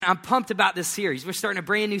I'm pumped about this series. We're starting a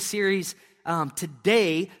brand new series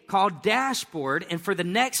today called Dashboard. And for the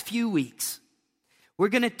next few weeks, we're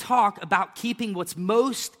going to talk about keeping what's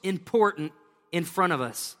most important in front of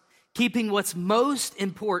us. Keeping what's most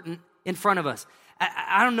important in front of us.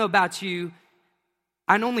 I don't know about you.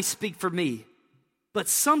 I can only speak for me. But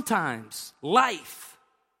sometimes life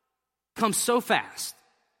comes so fast.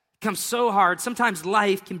 Comes so hard. Sometimes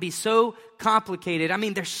life can be so complicated. I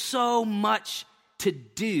mean, there's so much to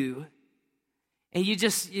do, and you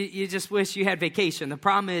just wish you had vacation. The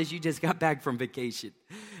problem is you just got back from vacation,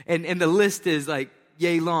 and the list is like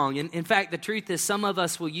yay long. And in fact, the truth is some of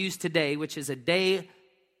us will use today, which is a day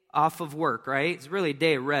off of work, right? It's really a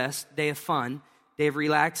day of rest, day of fun, day of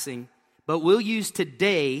relaxing. But we'll use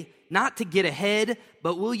today not to get ahead,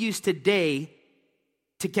 but we'll use today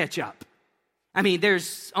to catch up. I mean,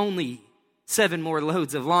 there's only 7 more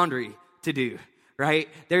loads of laundry to do, right?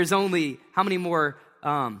 There's only how many more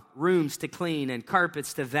rooms to clean and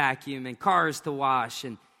carpets to vacuum and cars to wash.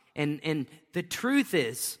 And the truth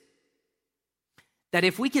is that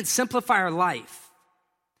if we can simplify our life,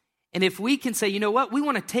 and if we can say, you know what, we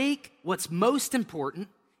want to take what's most important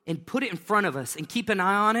and put it in front of us and keep an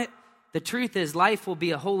eye on it, the truth is life will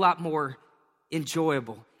be a whole lot more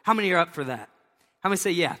enjoyable. How many are up for that? How many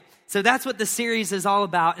say yeah? So that's what the series is all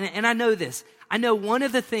about. And I know this. I know one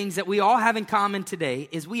of the things that we all have in common today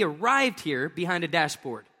is we arrived here behind a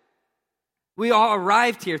dashboard. We all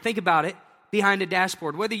arrived here, think about it, behind a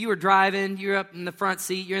dashboard. Whether you were driving, you're up in the front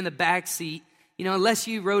seat, you're in the back seat, you know, unless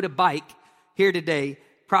you rode a bike here today,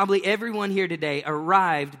 probably everyone here today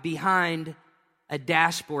arrived behind a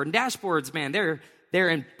dashboard. And dashboards, man, they're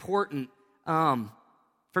important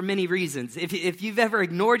for many reasons. If you've ever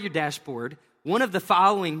ignored your dashboard, one of the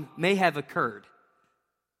following may have occurred.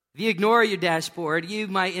 If you ignore your dashboard, you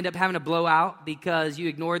might end up having a blowout because you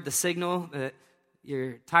ignored the signal that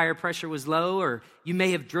your tire pressure was low, or you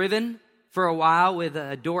may have driven for a while with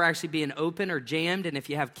a door actually being open or jammed, and if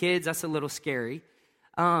you have kids, that's a little scary.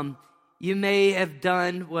 You may have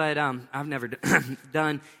done what I've never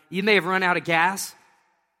done. You may have run out of gas. Have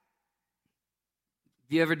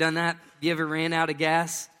you ever done that? You ever ran out of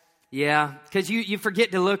gas? Yeah, because you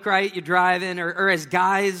forget to look right, you're driving, or as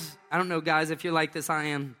guys, I don't know, guys, if you're like this, I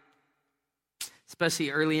am, especially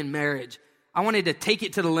early in marriage. I wanted to take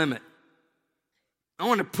it to the limit. I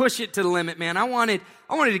wanted to push it to the limit, man. I wanted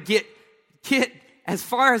to get as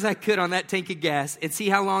far as I could on that tank of gas and see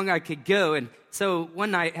how long I could go. And so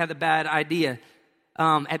one night I had a bad idea.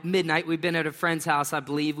 At midnight, we've been at a friend's house, I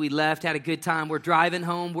believe. We left, had a good time. We're driving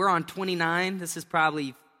home. We're on 29. This is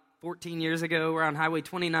probably 14 years ago. We're on Highway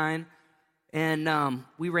 29, and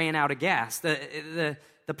we ran out of gas. The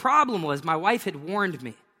problem was my wife had warned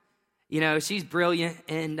me. You know, she's brilliant,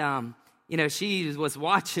 and you know, she was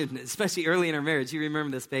watching, especially early in her marriage. You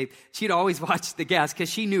remember this, babe. She'd always watch the gas because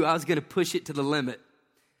she knew I was going to push it to the limit.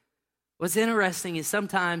 What's interesting is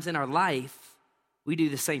sometimes in our life, we do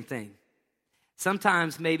the same thing.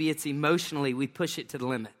 Sometimes maybe it's emotionally we push it to the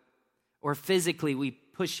limit, or physically we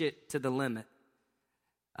push it to the limit.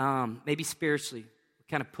 Maybe spiritually, we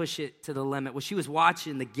kind of push it to the limit. Well, she was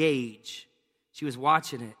watching the gauge. She was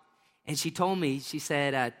watching it. And she told me, she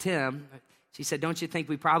said, Tim, she said, don't you think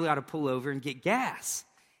we probably ought to pull over and get gas?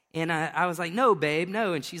 And I was like, no, babe,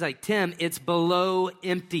 no. And she's like, Tim, it's below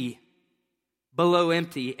empty. Below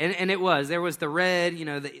empty. And it was. There was the red, you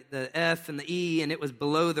know, the F and the E, and it was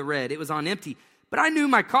below the red. It was on empty. But I knew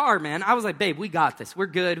my car, man. I was like, babe, we got this. We're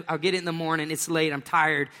good. I'll get it in the morning. It's late. I'm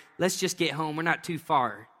tired. Let's just get home. We're not too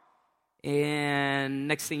far. And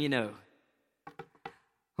next thing you know,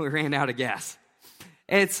 we ran out of gas.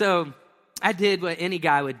 And so I did what any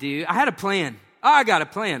guy would do. I had a plan. Oh, I got a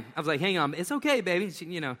plan. I was like, hang on. It's okay, baby. She,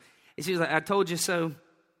 you know, she was like, I told you so.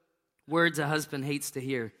 Words a husband hates to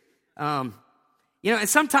hear. You know, and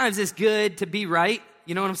sometimes it's good to be right.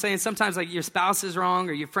 You know what I'm saying? Sometimes like your spouse is wrong,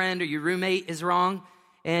 or your friend or your roommate is wrong,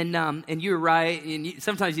 and you're right. And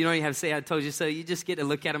sometimes you don't even have to say, I told you so. You just get to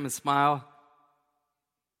look at them and smile.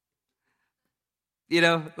 You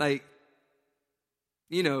know, like,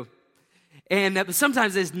 you know. And but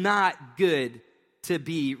sometimes it's not good to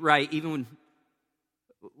be right, even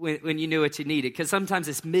when you knew what you needed. Because sometimes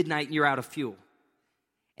it's midnight and you're out of fuel.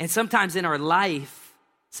 And sometimes in our life,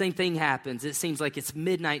 same thing happens. It seems like it's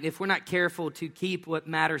midnight. And if we're not careful to keep what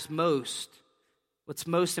matters most, what's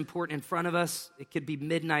most important in front of us, it could be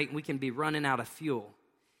midnight and we can be running out of fuel.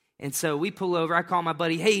 And so we pull over. I call my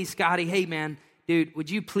buddy, hey, Scotty, hey, man, dude, would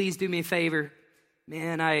you please do me a favor?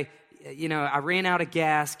 Man, I ran out of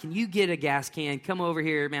gas. Can you get a gas can? Come over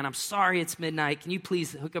here, man. I'm sorry it's midnight. Can you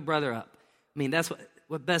please hook a brother up? I mean, that's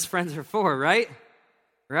what best friends are for, right?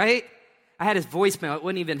 Right? I had his voicemail. It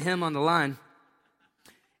wasn't even him on the line.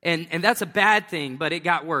 And that's a bad thing, but it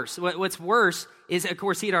got worse. What's worse is, of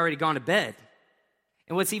course, he had already gone to bed.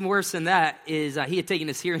 And what's even worse than that is he had taken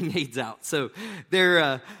his hearing aids out. So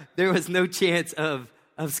there was no chance of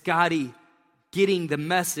Scotty getting the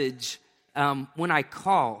message when I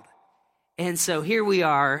called. And so here we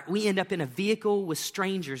are. We end up in a vehicle with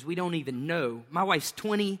strangers we don't even know. My wife's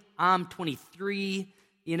 20. I'm 23,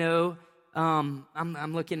 you know.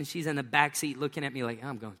 I'm looking, and she's in the back seat looking at me like,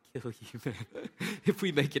 I'm going to kill you, man. If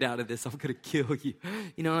we make it out of this, I'm going to kill you.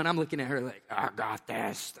 You know, and I'm looking at her like, I got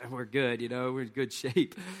this. And we're good, you know. We're in good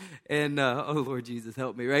shape. And, oh, Lord Jesus,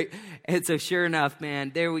 help me, right? And so sure enough,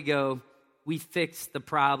 man, there we go. We fixed the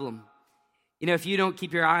problem. You know, if you don't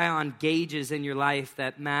keep your eye on gauges in your life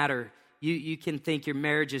that matter, you can think your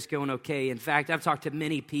marriage is going okay. In fact, I've talked to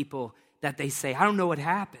many people that they say, I don't know what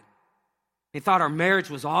happened. They thought our marriage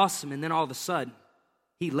was awesome, and then all of a sudden,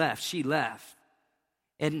 he left, she left.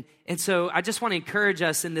 And so I just want to encourage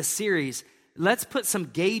us in this series, let's put some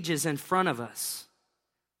gauges in front of us.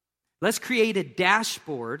 Let's create a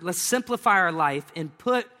dashboard. Let's simplify our life and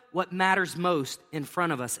put what matters most in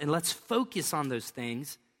front of us. And let's focus on those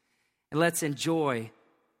things, and let's enjoy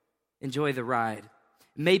the ride.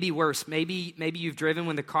 Maybe worse, maybe you've driven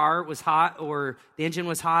when the car was hot or the engine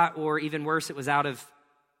was hot, or even worse, it was out of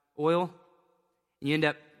oil. You end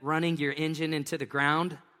up running your engine into the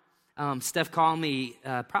ground. Steph called me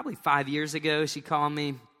probably 5 years ago. She called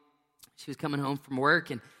me. She was coming home from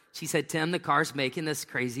work, and she said, Tim, the car's making this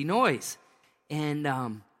crazy noise. And,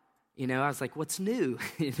 you know, I was like, what's new?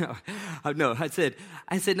 You know, no, I said,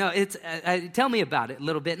 no, it's, tell me about it a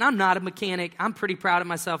little bit. And I'm not a mechanic. I'm pretty proud of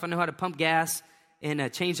myself. I know how to pump gas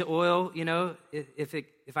and change the oil, you know,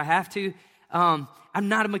 if I have to. I'm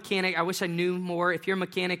not a mechanic. I wish I knew more. If you're a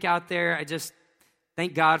mechanic out there, I just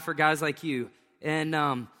thank God for guys like you. And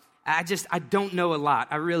I don't know a lot.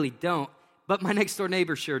 I really don't. But my next door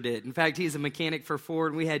neighbor sure did. In fact, he's a mechanic for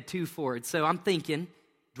Ford, and we had 2 Fords. So I'm thinking,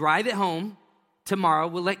 drive it home tomorrow.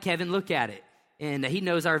 We'll let Kevin look at it. And he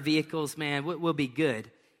knows our vehicles, man. We'll be good.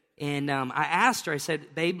 And I asked her, I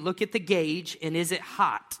said, babe, look at the gauge, and is it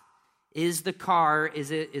hot? Is the car,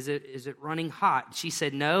 is it running hot? She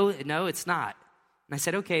said, no, it's not. And I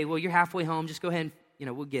said, okay, well, you're halfway home. Just go ahead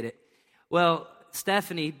and, we'll get it. Well,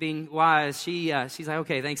 Stephanie, being wise, she's like,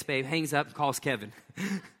 okay, thanks, babe. Hangs up and calls Kevin.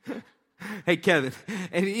 Hey, Kevin.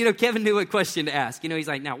 And, Kevin knew what question to ask. He's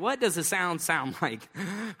like, now, what does the sound like?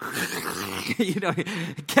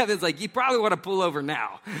 Kevin's like, you probably want to pull over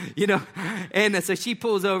now, And so she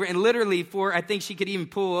pulls over, and literally I think she could even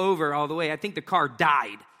pull over all the way. I think the car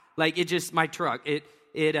died. Like, my truck, it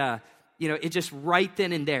just right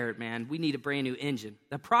then and there, man, we need a brand new engine.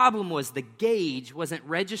 The problem was the gauge wasn't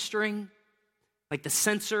registering. Like the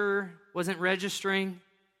sensor wasn't registering.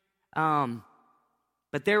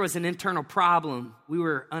 But there was an internal problem we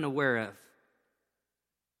were unaware of.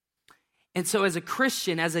 And so as a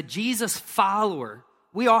Christian, as a Jesus follower,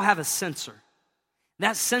 we all have a sensor.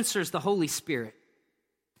 That sensor is the Holy Spirit.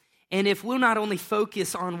 And if we'll not only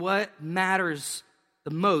focus on what matters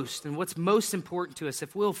the most and what's most important to us,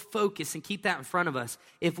 if we'll focus and keep that in front of us,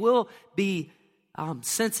 if we'll be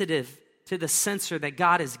sensitive to the sensor that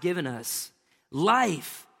God has given us,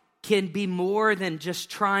 life can be more than just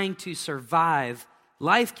trying to survive.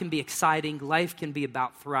 Life can be exciting. Life can be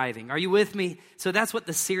about thriving. Are you with me? So that's what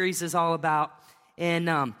the series is all about. And,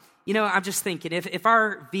 I'm just thinking, if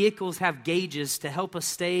our vehicles have gauges to help us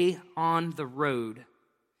stay on the road,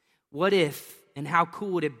 what if, and how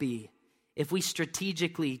cool would it be, if we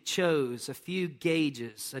strategically chose a few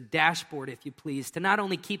gauges, a dashboard, if you please, to not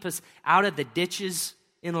only keep us out of the ditches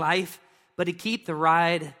in life, but to keep the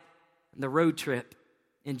ride and the road trip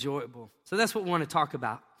enjoyable. So that's what we want to talk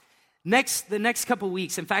about. The next couple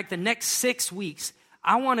weeks, in fact, the next 6 weeks,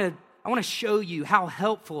 I want to show you how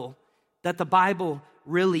helpful that the Bible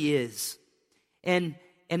really is. And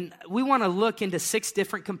we want to look into 6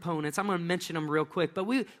 different components. I'm going to mention them real quick, but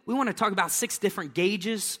we want to talk about 6 different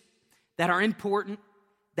gauges that are important,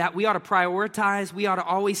 that we ought to prioritize, we ought to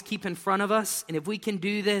always keep in front of us. And if we can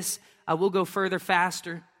do this, we'll go further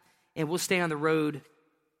faster, and we'll stay on the road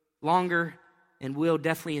longer, and we'll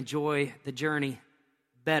definitely enjoy the journey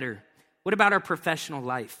better. What about our professional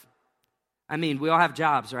life? I mean, we all have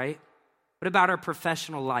jobs, right? What about our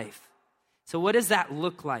professional life? So what does that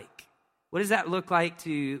look like? What does that look like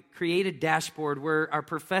to create a dashboard where our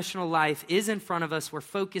professional life is in front of us, we're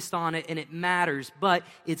focused on it, and it matters, but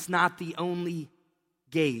it's not the only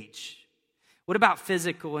gauge? What about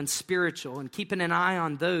physical and spiritual and keeping an eye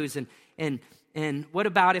on those? And what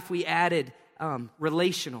about if we added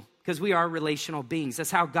relational? Because we are relational beings.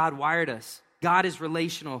 That's how God wired us. God is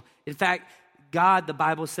relational. In fact, God, the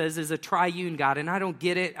Bible says, is a triune God. And I don't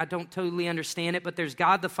get it. I don't totally understand it. But there's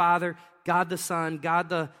God the Father, God the Son, God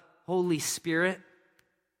the Holy Spirit.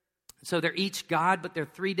 So they're each God, but they're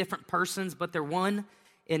three different persons, but they're one.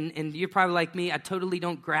 And you're probably like me. I totally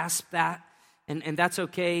don't grasp that. And that's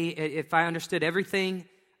okay. If I understood everything,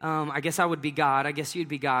 I guess I would be God. I guess you'd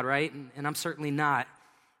be God, right? And I'm certainly not.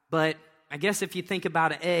 But I guess if you think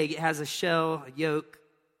about an egg, it has a shell, a yolk,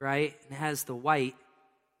 right? And it has the white,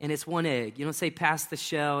 and it's one egg. You don't say pass the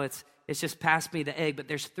shell. It's just pass me the egg. But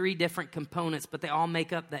there's three different components, but they all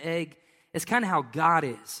make up the egg. It's kind of how God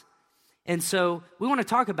is. And so we want to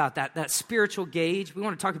talk about that spiritual gauge. We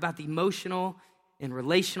want to talk about the emotional and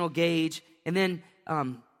relational gauge. And then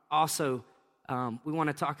also we want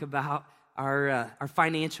to talk about our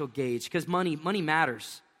financial gauge, because money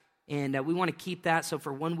matters. And we want to keep that. So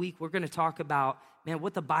for 1 week, we're going to talk about,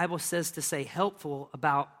 what the Bible says to say helpful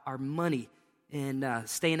about our money and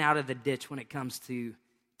staying out of the ditch when it comes to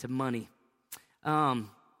money.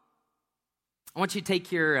 I want you to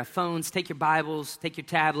take your phones, take your Bibles, take your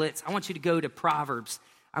tablets. I want you to go to Proverbs.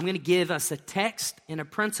 I'm going to give us a text and a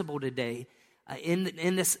principle today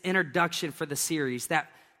in this introduction for the series that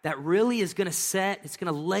really is going to it's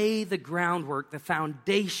going to lay the groundwork, the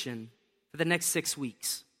foundation for the next 6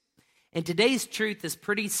 weeks. And today's truth is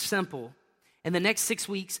pretty simple. In the next 6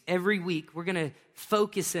 weeks, every week, we're going to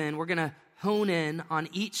focus in, we're going to hone in on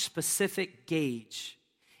each specific gauge.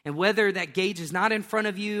 And whether that gauge is not in front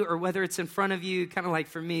of you or whether it's in front of you, kind of like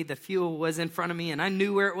for me, the fuel was in front of me and I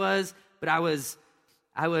knew where it was, but I was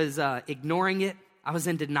ignoring it. I was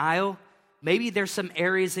in denial. Maybe there's some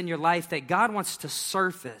areas in your life that God wants to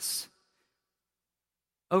surface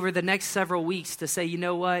over the next several weeks to say, you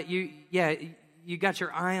know what, you got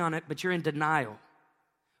your eye on it, but you're in denial.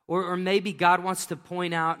 Or maybe God wants to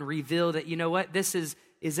point out and reveal that, you know what, this is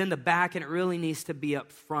in the back and it really needs to be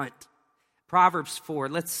up front. Proverbs 4,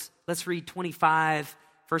 let's read 25,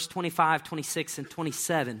 verse 25, 26, and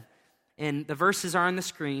 27. And the verses are on the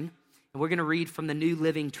screen, and we're going to read from the New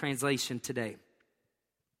Living Translation today.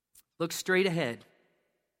 Look straight ahead.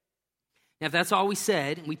 Now, if that's all we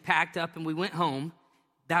said, and we packed up and we went home,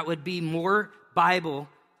 that would be more Bible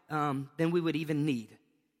than we would even need.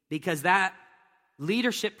 Because that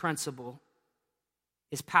leadership principle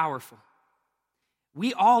is powerful.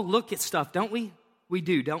 We all look at stuff, don't we? We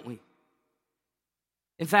do, don't we?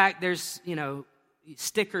 In fact, there's,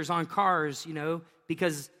 stickers on cars,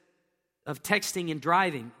 because of texting and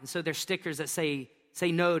driving. And so there's stickers that say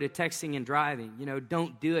no to texting and driving,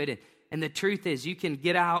 don't do it. And the truth is, you can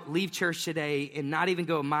get out, leave church today, and not even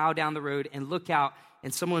go a mile down the road and look out,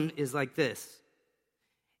 and someone is like this.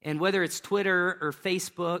 And whether it's Twitter or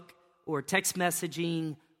Facebook or text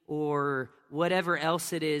messaging or whatever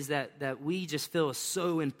else it is that we just feel is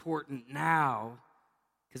so important now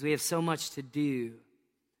because we have so much to do,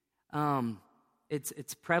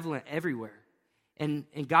 it's prevalent everywhere. And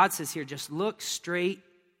God says here, just look straight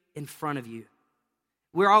in front of you.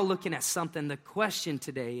 We're all looking at something. The question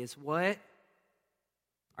today is, what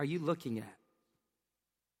are you looking at?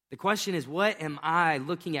 The question is, what am I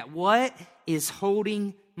looking at? What is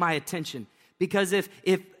holding my attention? Because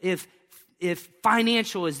if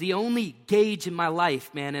financial is the only gauge in my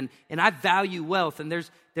life, man, and I value wealth, and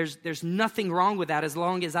there's nothing wrong with that as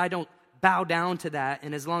long as I don't bow down to that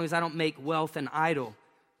and as long as I don't make wealth an idol.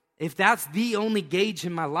 If that's the only gauge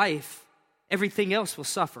in my life, everything else will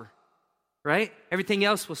suffer, right? Everything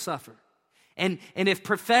else will suffer. And if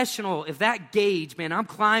professional, if that gauge, man, I'm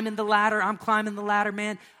climbing the ladder,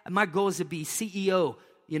 man. My goal is to be CEO,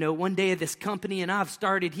 one day of this company, and I've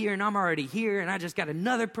started here, and I'm already here, and I just got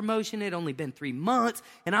another promotion. It only been 3 months,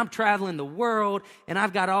 and I'm traveling the world, and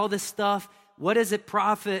I've got all this stuff. What does it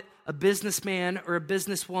profit a businessman or a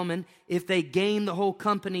businesswoman if they gain the whole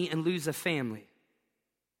company and lose a family?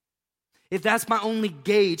 If that's my only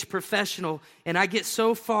gauge, professional, and I get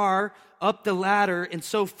so far up the ladder and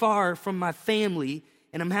so far from my family,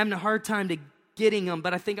 and I'm having a hard time to getting them,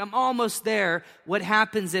 but I think I'm almost there, what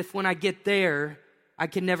happens if when I get there, I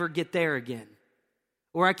can never get there again?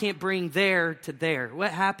 Or I can't bring there to there?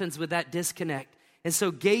 What happens with that disconnect? And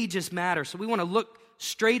so gauges matter. So we want to look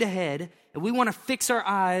straight ahead, and we want to fix our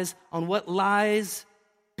eyes on what lies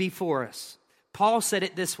before us. Paul said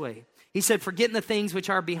it this way. He said, forgetting the things which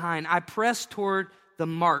are behind, I press toward the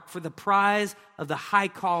mark for the prize of the high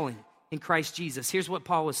calling in Christ Jesus. Here's what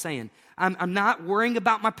Paul was saying. I'm not worrying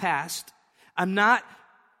about my past. I'm not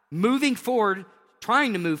moving forward,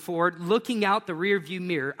 trying to move forward, looking out the rearview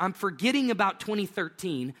mirror. I'm forgetting about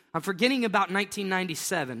 2013. I'm forgetting about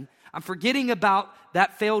 1997. I'm forgetting about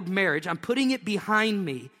that failed marriage. I'm putting it behind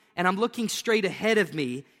me, and I'm looking straight ahead of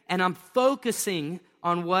me, and I'm focusing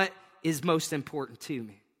on what is most important to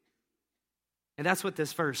me. And that's what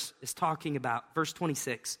this verse is talking about, verse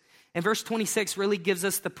 26. And verse 26 really gives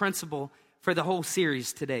us the principle for the whole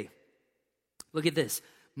series today. Look at this.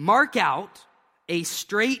 Mark out a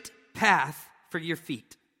straight path for your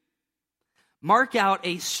feet. Mark out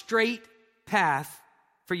a straight path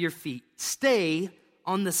for your feet. Stay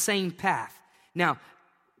on the same path. Now,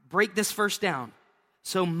 break this verse down.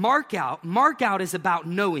 So mark out is about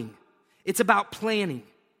knowing. It's about planning.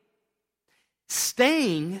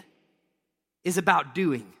 Staying is about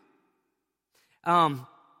doing. I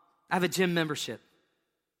have a gym membership.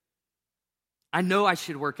 I know I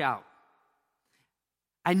should work out.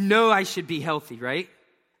 I know I should be healthy, right?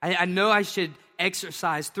 I know I should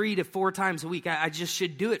exercise 3 to 4 times a week. I just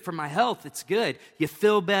should do it for my health. It's good. You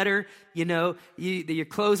feel better. Your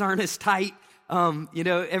clothes aren't as tight.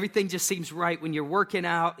 Everything just seems right when you're working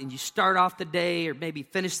out and you start off the day or maybe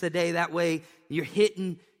finish the day that way. You're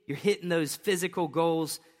hitting those physical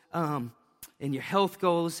goals and your health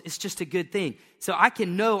goals. It's just a good thing. So I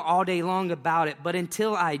can know all day long about it, but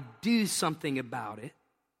until I do something about it,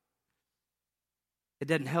 it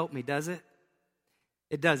doesn't help me, does it?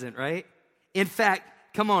 It doesn't, right? In fact,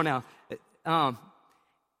 come on now.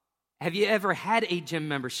 Have you ever had a gym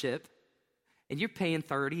membership and you're paying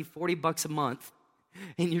 $30, $40 a month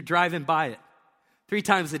and you're driving by it 3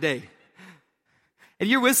 times a day? And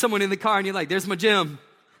you're with someone in the car and you're like, there's my gym.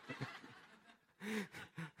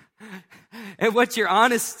 And what your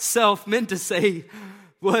honest self meant to say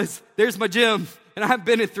was, there's my gym, and I've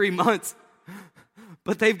been in 3 months,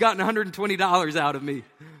 but they've gotten $120 out of me.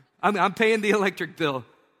 I'm paying the electric bill,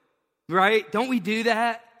 right? Don't we do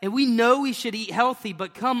that? And we know we should eat healthy,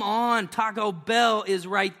 but come on, Taco Bell is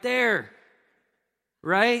right there,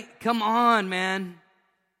 right? Come on, man.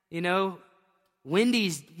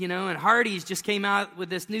 Wendy's, and Hardee's just came out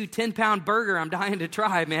with this new 10-pound burger I'm dying to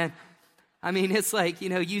try, man. I mean, it's like,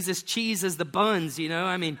 use this cheese as the buns,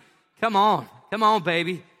 I mean, come on,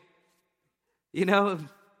 baby.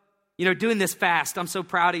 Doing this fast, I'm so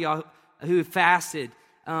proud of y'all who fasted.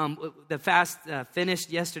 The fast finished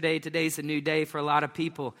yesterday. Today's a new day for a lot of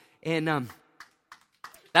people. And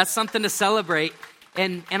that's something to celebrate.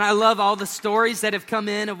 And I love all the stories that have come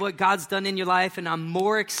in of what God's done in your life. And I'm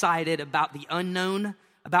more excited about the unknown,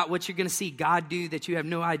 about what you're going to see God do that you have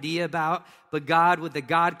no idea about. But God, with the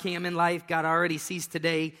God cam in life, God already sees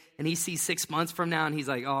today, and he sees 6 months from now, and he's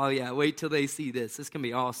like, oh yeah, wait till they see this. This can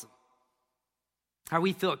be awesome. How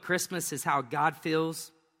we feel at Christmas is how God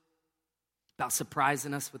feels about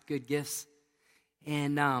surprising us with good gifts.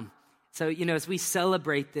 And so, as we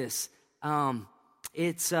celebrate this,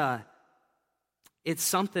 it's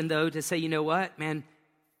something, though, to say, you know what, man,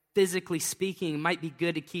 physically speaking, it might be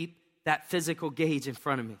good to keep that physical gauge in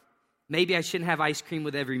front of me. Maybe I shouldn't have ice cream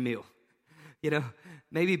with every meal.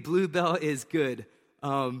 Maybe Blue Bell is good,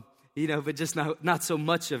 but just not so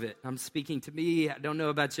much of it. I'm speaking to me. I don't know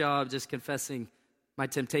about y'all. I'm just confessing my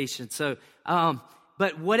temptation. So,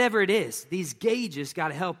 but whatever it is, these gauges got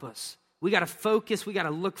to help us. We got to focus. We got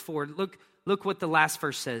to look forward. Look what the last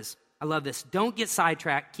verse says. I love this. Don't get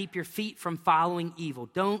sidetracked. Keep your feet from following evil.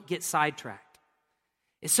 Don't get sidetracked.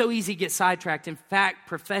 It's so easy to get sidetracked. In fact,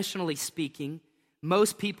 professionally speaking,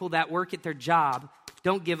 most people that work at their job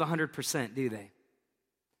don't give 100%, do they?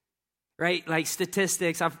 Right? Like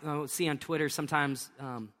statistics, I'll see on Twitter sometimes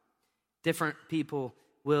different people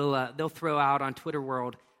they'll throw out on Twitter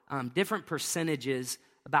world different percentages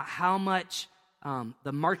about how much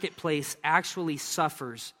the marketplace actually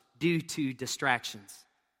suffers due to distractions.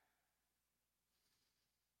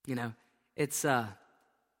 It's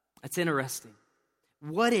interesting.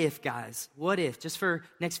 What if, guys, just for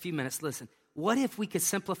next few minutes, listen, what if we could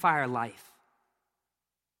simplify our life?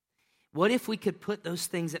 What if we could put those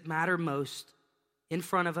things that matter most in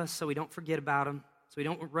front of us so we don't forget about them, so we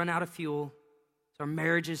don't run out of fuel, so our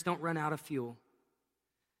marriages don't run out of fuel,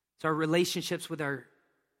 so our relationships with our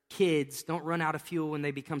kids don't run out of fuel when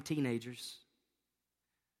they become teenagers,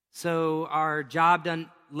 so our job doesn't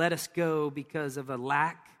let us go because of a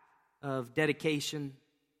lack of dedication,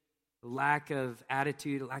 a lack of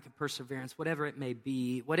attitude, a lack of perseverance, whatever it may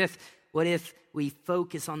be. What if we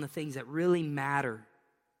focus on the things that really matter?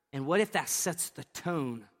 And what if that sets the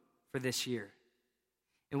tone for this year?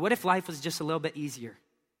 And what if life was just a little bit easier?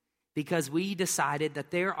 Because we decided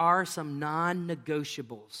that there are some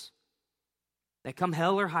non-negotiables that come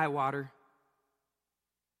hell or high water.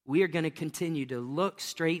 We are going to continue to look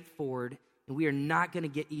straight forward, and we are not going to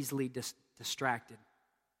get easily distracted.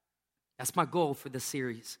 That's my goal for this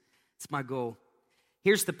series. It's my goal.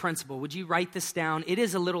 Here's the principle. Would you write this down? It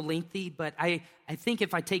is a little lengthy, but I think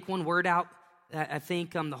if I take one word out, I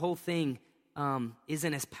think the whole thing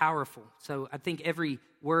isn't as powerful. So I think every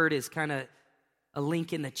word is kind of a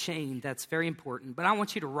link in the chain that's very important. But I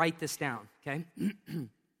want you to write this down, okay?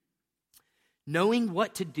 Knowing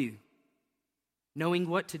what to do. Knowing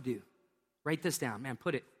what to do. Write this down. Man,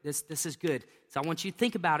 put it. This is good. So I want you to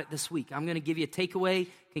think about it this week. I'm going to give you a takeaway.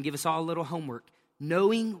 Can give us all a little homework.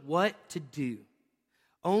 Knowing what to do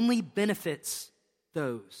only benefits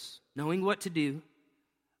those. Knowing what to do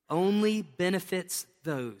only benefits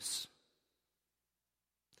those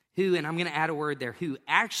who, and I'm going to add a word there, who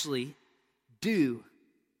actually do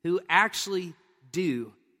what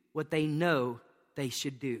they know they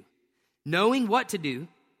should do. Knowing what to do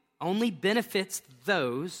only benefits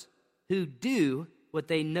those who do what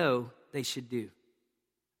they know they should do.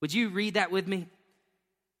 Would you read that with me?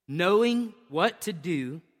 Knowing what to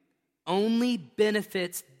do only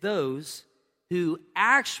benefits those who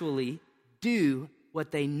actually do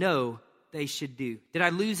what they know they should do. Did I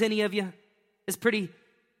lose any of you? It's pretty,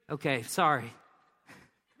 okay, sorry.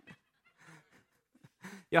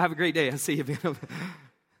 Y'all have a great day. I'll see you.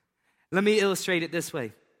 Let me illustrate it this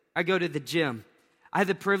way. I go to the gym. I had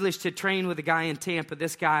the privilege to train with a guy in Tampa.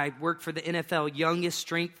 This guy worked for the NFL youngest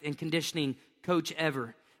strength and conditioning coach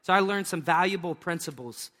ever. So I learned some valuable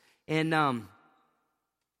principles. And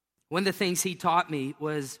one of the things he taught me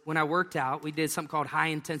was when I worked out, we did something called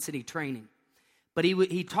high-intensity training. But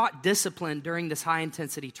he taught discipline during this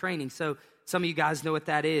high-intensity training. So some of you guys know what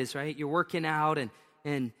that is, right? You're working out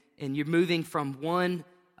and you're moving from one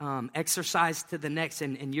exercise to the next,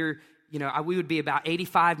 and we would be about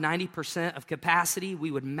 85, 90% of capacity.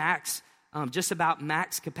 We would just about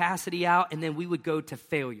max capacity out, and then we would go to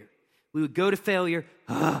failure. We would go to failure,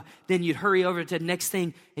 then you'd hurry over to the next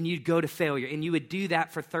thing, and you'd go to failure, and you would do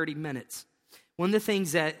that for 30 minutes. One of the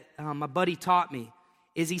things that my buddy taught me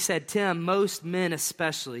is he said, Tim, most men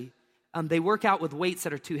especially, they work out with weights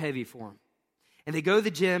that are too heavy for them. And they go to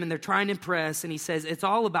the gym, and they're trying to impress, and he says, it's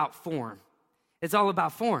all about form. It's all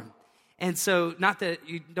about form. And so, not that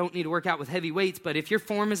you don't need to work out with heavy weights, but if your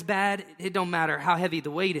form is bad, it don't matter how heavy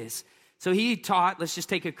the weight is. So he taught, let's just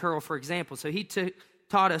take a curl for example. So he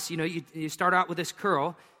taught us, you start out with this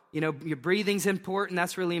curl, your breathing's important,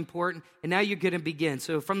 that's really important, and now you're going to begin.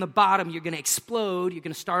 So from the bottom, you're going to explode, you're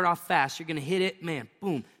going to start off fast, you're going to hit it, man,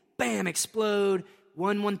 boom, bam, explode,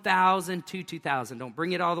 1,000, 2,000. Don't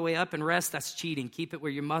bring it all the way up and rest, that's cheating. Keep it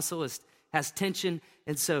where your muscle has tension,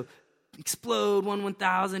 and so explode,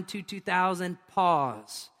 1,000, 2,000,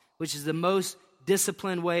 pause, which is the most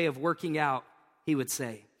disciplined way of working out, he would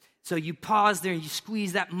say. So you pause there and you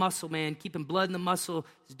squeeze that muscle, man, keeping blood in the muscle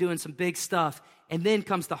is doing some big stuff. And then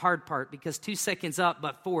comes the hard part, because 2 seconds up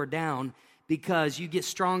but 4 down, because you get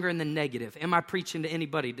stronger in the negative. Am I preaching to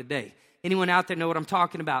anybody today? Anyone out there know what I'm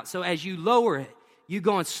talking about? So as you lower it, you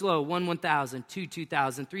going slow, 1,000,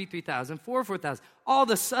 2,000, 3,000, 4,000. All of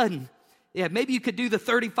a sudden, yeah, maybe you could do the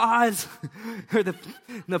 35s or the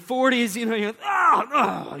 40s,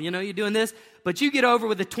 you're doing this. But you get over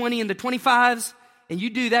with the 20 and the 25s, and you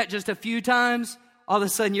do that just a few times, all of a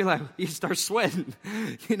sudden you start sweating.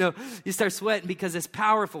 You start sweating because it's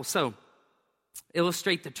powerful. So,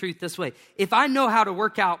 illustrate the truth this way. If I know how to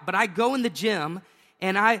work out, but I go in the gym,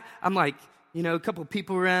 and I'm like, a couple of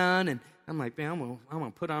people around, and I'm like, man, I'm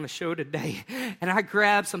gonna put on a show today. And I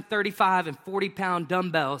grab some 35 and 40-pound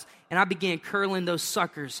dumbbells, and I began curling those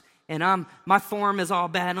suckers. And my form is all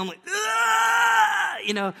bad, and I'm like,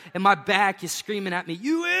 and my back is screaming at me,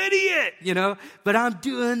 you idiot, But I'm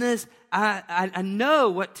doing this. I know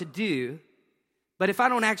what to do, but if I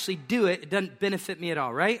don't actually do it, it doesn't benefit me at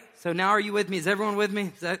all, right? So now are you with me? Is everyone with me?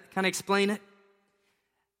 Does that kind of explain it?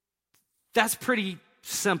 That's pretty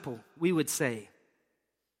simple, we would say.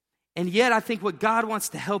 And yet I think what God wants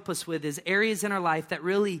to help us with is areas in our life that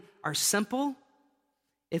really are simple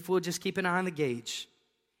if we'll just keep an eye on the gauge.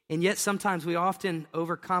 And yet sometimes we often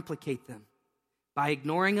overcomplicate them by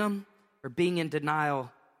ignoring them or being in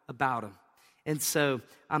denial about them. And so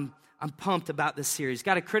I'm pumped about this series.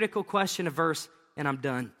 Got a critical question, a verse, and I'm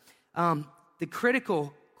done. The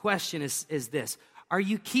critical question is this. Are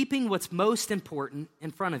you keeping what's most important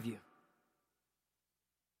in front of you?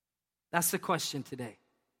 That's the question today.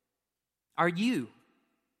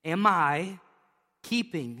 Am I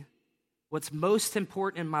keeping what's most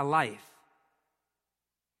important in my life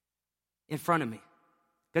in front of me?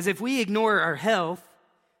 Because if we ignore our health,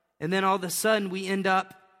 and then all of a sudden we end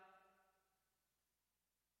up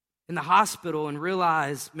in the hospital and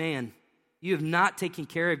realize, man, you have not taken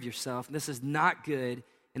care of yourself. This is not good.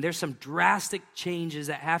 And there's some drastic changes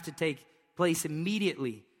that have to take place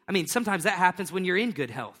immediately. I mean, sometimes that happens when you're in good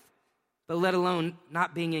health, but let alone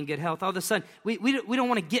not being in good health. All of a sudden, we don't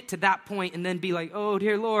want to get to that point and then be like, oh,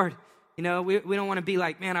 dear Lord, You know, we don't want to be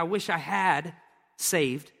like, man, I wish I had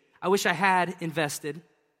saved. I wish I had invested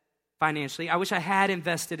financially. I wish I had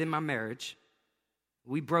invested in my marriage.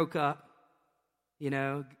 We broke up, you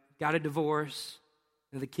know, got a divorce,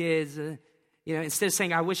 the kids, you know, instead of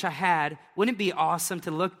saying, I wish I had, wouldn't it be awesome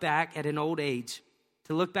to look back at an old age,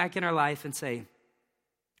 to look back in our life and say, I'm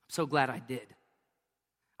so glad I did.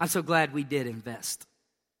 I'm so glad we did invest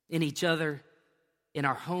in each other, in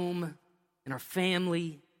our home, in our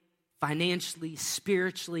family, financially,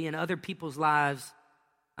 spiritually, in other people's lives.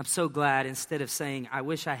 I'm so glad, instead of saying, I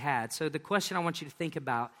wish I had. So the question I want you to think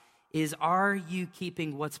about is, are you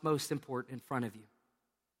keeping what's most important in front of you?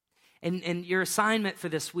 And your assignment for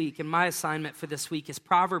this week, and my assignment for this week, is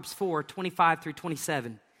Proverbs 4, 25 through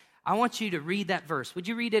 27. I want you to read that verse. Would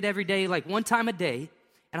you read it every day, like one time a day?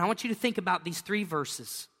 And I want you to think about these 3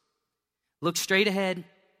 verses. Look straight ahead.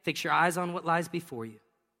 Fix your eyes on what lies before you.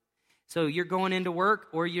 So you're going into work,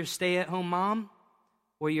 or you're a stay-at-home mom,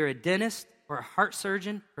 or you're a dentist, or a heart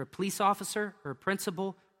surgeon, or a police officer, or a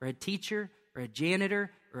principal, or a teacher, or a janitor,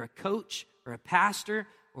 or a coach, or a pastor,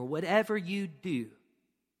 or whatever you do.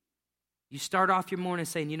 You start off your morning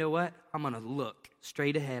saying, you know what? I'm going to look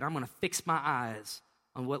straight ahead. I'm going to fix my eyes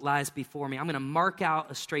on what lies before me. I'm going to mark out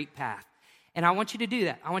a straight path. And I want you to do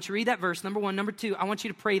that. I want you to read that verse, number 1. Number 2, I want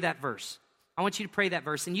you to pray that verse. I want you to pray that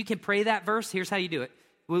verse. And you can pray that verse. Here's how you do it.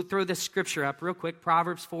 We'll throw this scripture up real quick,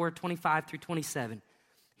 Proverbs 4, 25 through 27.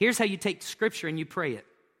 Here's how you take scripture and you pray it,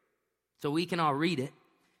 so we can all read it.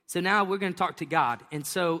 So now we're going to talk to God. And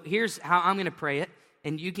so here's how I'm going to pray it.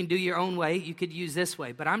 And you can do your own way. You could use this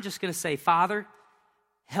way. But I'm just going to say, Father,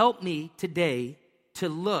 help me today to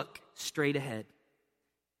look straight ahead.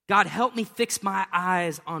 God, help me fix my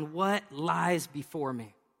eyes on what lies before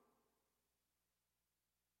me.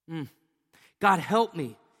 God, help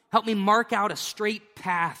me. Help me mark out a straight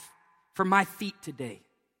path for my feet today.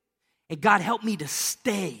 And God, help me to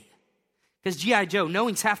stay. Because G.I. Joe,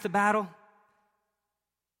 knowing's half the battle.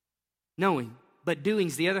 Knowing. But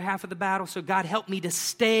doing's the other half of the battle. So God, help me to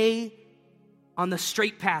stay on the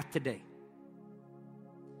straight path today.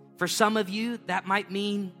 For some of you, that might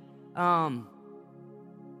mean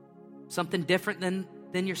something different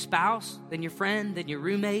than your spouse, than your friend, than your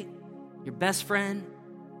roommate, your best friend.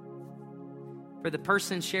 For the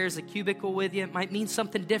person who shares a cubicle with you, it might mean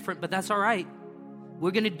something different, but that's all right. We're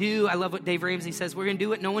going to do, I love what Dave Ramsey says, we're going to do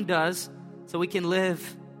what no one does so we can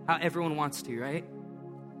live how everyone wants to, right?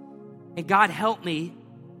 And God, help me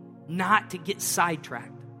not to get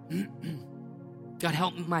sidetracked. God,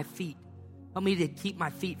 help my feet. Help me to keep my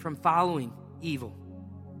feet from following evil.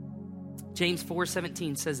 James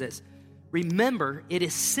 4:17 says this, remember, it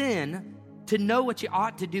is sin to know what you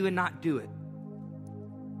ought to do and not do it.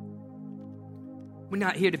 We're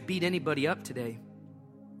not here to beat anybody up today,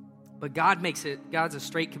 but God makes it, God's a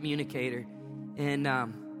straight communicator and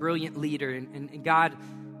brilliant leader. And God,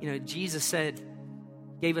 you know, Jesus said,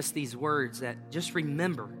 gave us these words that just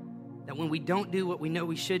remember that when we don't do what we know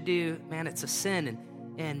we should do, man, it's a sin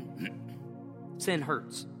and sin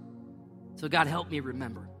hurts. So God, help me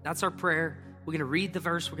remember. That's our prayer. We're going to read the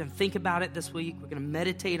verse. We're going to think about it this week. We're going to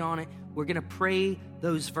meditate on it. We're going to pray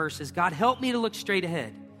those verses. God, help me to look straight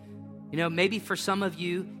ahead. You know, maybe for some of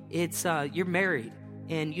you, it's you're married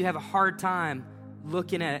and you have a hard time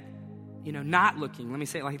looking at, you know, not looking, let me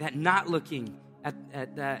say it like that, not looking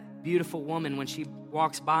at that beautiful woman when she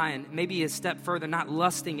walks by, and maybe a step further, not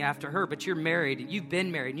lusting after her, but you're married and you've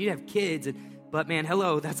been married and you have kids, but man,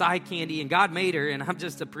 hello, that's eye candy and God made her and I'm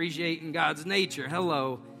just appreciating God's nature,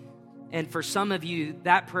 hello. And for some of you,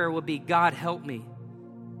 that prayer will be, God, help me.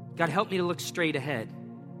 God, help me to look straight ahead.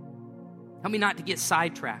 Help me not to get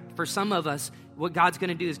sidetracked. For some of us, what God's going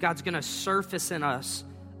to do is God's going to surface in us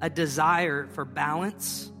a desire for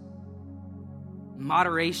balance,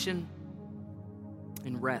 moderation,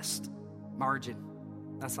 and rest, margin.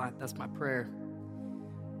 That's my prayer.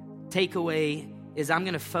 Takeaway is I'm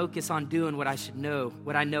going to focus on doing what I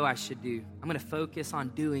know I should do. I'm going to focus on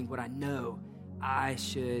doing what I know I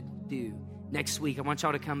should do. Next week, I want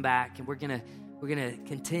y'all to come back, and we're going to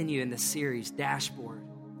continue in this series, Dashboard.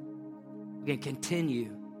 We're going to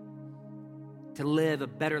continue to live a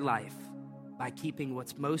better life by keeping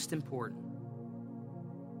what's most important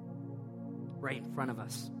right in front of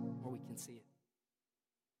us where we can see it.